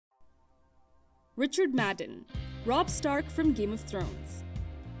Richard Madden, Robb Stark from Game of Thrones.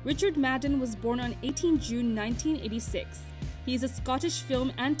 Richard Madden was born on 18 June 1986. He is a Scottish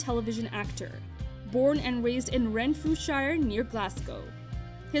film and television actor, born and raised in Renfrewshire near Glasgow.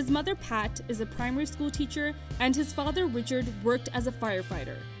 His mother, Pat, is a primary school teacher, and his father, Richard, worked as a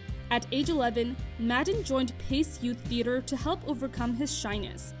firefighter. At age 11, Madden joined Pace Youth Theatre to help overcome his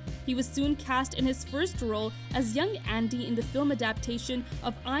shyness. He was soon cast in his first role as young Andy in the film adaptation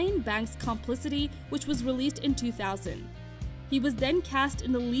of Iain Banks' Complicity, which was released in 2000. He was then cast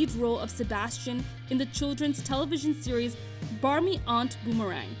in the lead role of Sebastian in the children's television series Barmy Aunt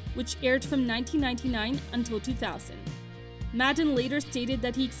Boomerang, which aired from 1999 until 2000. Madden later stated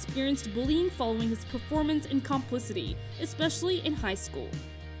that he experienced bullying following his performance in Complicity, especially in high school.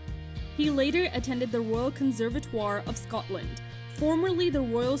 He later attended the Royal Conservatoire of Scotland, formerly the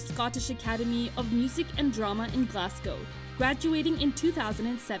Royal Scottish Academy of Music and Drama in Glasgow, graduating in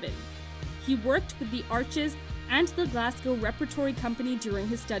 2007. He worked with the Arches and the Glasgow Repertory Company during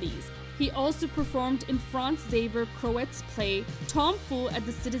his studies. He also performed in Franz Xaver Croet's play Tom Fool at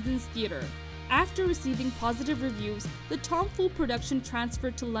the Citizens Theatre. After receiving positive reviews, the Tom Fool production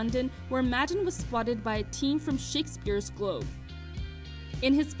transferred to London, where Madden was spotted by a team from Shakespeare's Globe.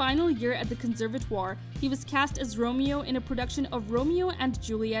 In his final year at the Conservatoire, he was cast as Romeo in a production of Romeo and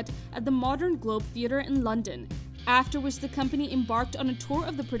Juliet at the Modern Globe Theatre in London, after which the company embarked on a tour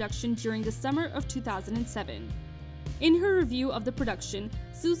of the production during the summer of 2007. In her review of the production,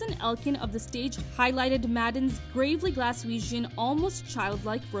 Susan Elkin of The Stage highlighted Madden's gravely Glaswegian, almost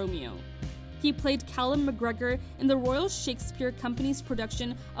childlike Romeo. He played Callum McGregor in the Royal Shakespeare Company's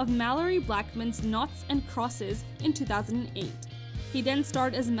production of Mallory Blackman's Noughts and Crosses in 2008. He then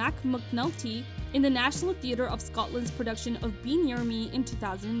starred as Mac McNulty in the National Theatre of Scotland's production of Be Near Me in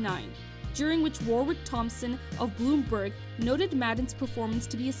 2009, during which Warwick Thompson of Bloomberg noted Madden's performance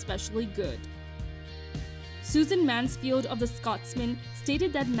to be especially good. Susan Mansfield of The Scotsman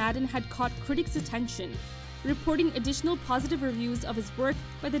stated that Madden had caught critics' attention, reporting additional positive reviews of his work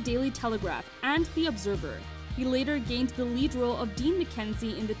by the Daily Telegraph and The Observer. He later gained the lead role of Dean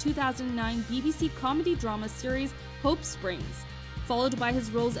Mackenzie in the 2009 BBC comedy drama series Hope Springs, followed by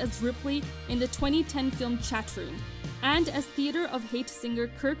his roles as Ripley in the 2010 film Chatroom, and as Theatre of Hate singer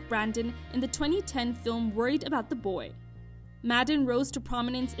Kirk Brandon in the 2010 film Worried About the Boy. Madden rose to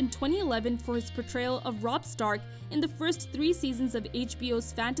prominence in 2011 for his portrayal of Robb Stark in the first 3 seasons of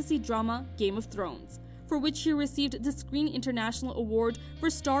HBO's fantasy drama Game of Thrones, for which he received the Screen International Award for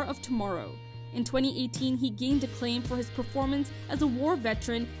Star of Tomorrow. In 2018, he gained acclaim for his performance as a war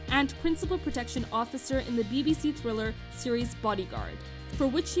veteran and principal protection officer in the BBC thriller series Bodyguard, for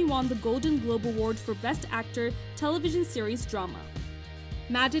which he won the Golden Globe Award for Best Actor Television Series Drama.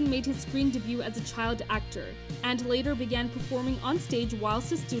 Madden made his screen debut as a child actor, and later began performing on stage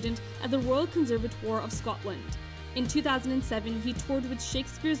whilst a student at the Royal Conservatoire of Scotland. In 2007, he toured with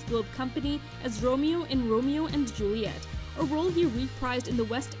Shakespeare's Globe Company as Romeo in Romeo and Juliet, a role he reprised in the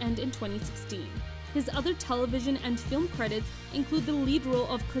West End in 2016. His other television and film credits include the lead role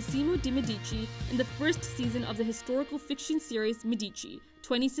of Cosimo de' Medici in the first season of the historical fiction series Medici,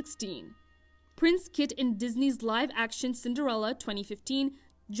 2016. Prince Kit in Disney's live-action Cinderella, 2015,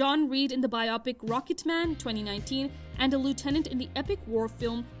 John Reed in the biopic Rocketman, 2019, and a lieutenant in the epic war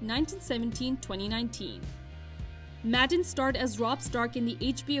film 1917, 2019. Madden starred as Robb Stark in the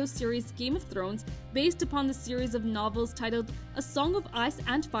HBO series Game of Thrones, based upon the series of novels titled A Song of Ice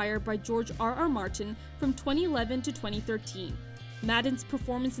and Fire by George R.R. Martin from 2011 to 2013. Madden's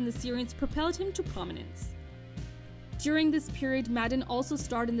performance in the series propelled him to prominence. During this period, Madden also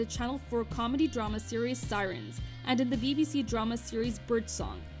starred in the Channel 4 comedy drama series Sirens and in the BBC drama series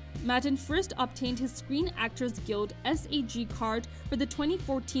Birdsong. Madden first obtained his Screen Actors Guild SAG card for the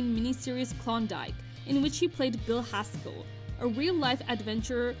 2014 miniseries Klondike, in which he played Bill Haskell, a real-life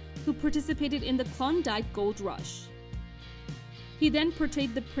adventurer who participated in the Klondike Gold Rush. He then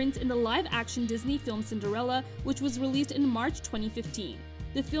portrayed the prince in the live-action Disney film Cinderella, which was released in March 2015.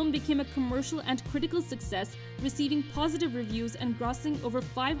 The film became a commercial and critical success, receiving positive reviews and grossing over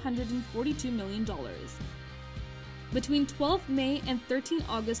 $542 million. Between 12 May and 13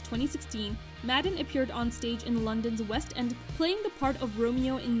 August 2016, Madden appeared on stage in London's West End, playing the part of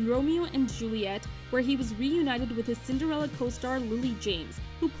Romeo in Romeo and Juliet, where he was reunited with his Cinderella co-star Lily James,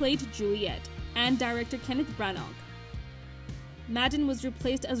 who played Juliet, and director Kenneth Branagh. Madden was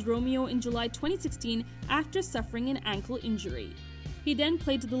replaced as Romeo in July 2016 after suffering an ankle injury. He then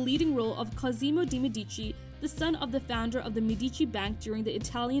played the leading role of Cosimo de' Medici, the son of the founder of the Medici Bank during the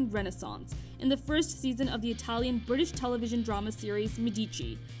Italian Renaissance, in the first season of the Italian British television drama series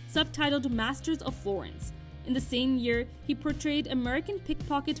Medici, subtitled Masters of Florence. In the same year, he portrayed American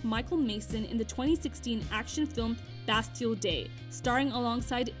pickpocket Michael Mason in the 2016 action film Bastille Day, starring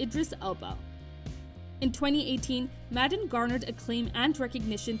alongside Idris Elba. In 2018, Madden garnered acclaim and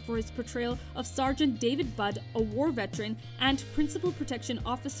recognition for his portrayal of Sergeant David Budd, a war veteran and principal protection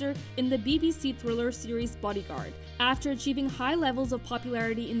officer in the BBC thriller series Bodyguard. After achieving high levels of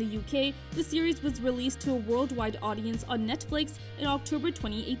popularity in the UK, the series was released to a worldwide audience on Netflix in October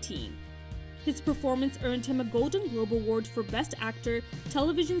 2018. His performance earned him a Golden Globe Award for Best Actor,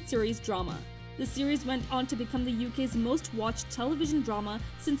 Television Series Drama. The series went on to become the UK's most watched television drama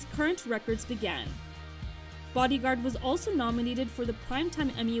since current records began. Bodyguard was also nominated for the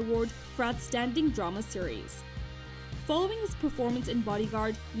Primetime Emmy Award for Outstanding Drama Series. Following his performance in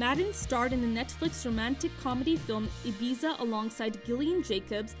Bodyguard, Madden starred in the Netflix romantic comedy film Ibiza alongside Gillian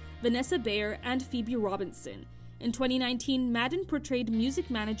Jacobs, Vanessa Bayer, and Phoebe Robinson. In 2019, Madden portrayed music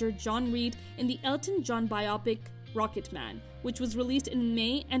manager John Reid in the Elton John biopic Rocketman, which was released in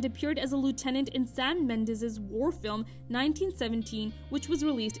May, and appeared as a lieutenant in Sam Mendes' war film 1917, which was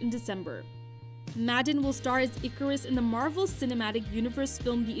released in December. Madden will star as Icarus in the Marvel Cinematic Universe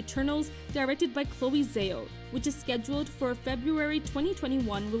film The Eternals, directed by Chloe Zhao, which is scheduled for a February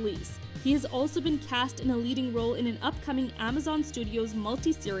 2021 release. He has also been cast in a leading role in an upcoming Amazon Studios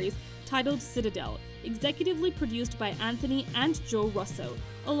multi-series titled Citadel, executively produced by Anthony and Joe Russo,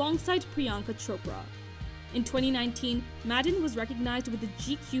 alongside Priyanka Chopra. In 2019, Madden was recognized with the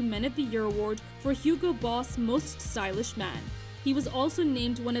GQ Men of the Year Award for Hugo Boss Most Stylish Man. He was also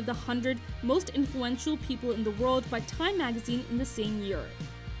named one of the 100 most influential people in the world by Time magazine in the same year.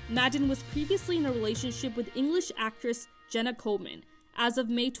 Madden was previously in a relationship with English actress Jenna Coleman. As of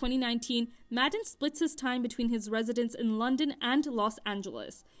May 2019, Madden splits his time between his residence in London and Los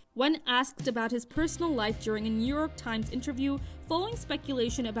Angeles. When asked about his personal life during a New York Times interview following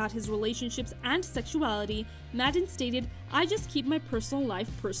speculation about his relationships and sexuality, Madden stated, "I just keep my personal life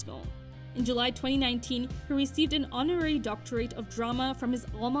personal." In July 2019, he received an honorary doctorate of drama from his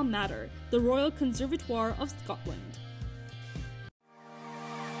alma mater, the Royal Conservatoire of Scotland.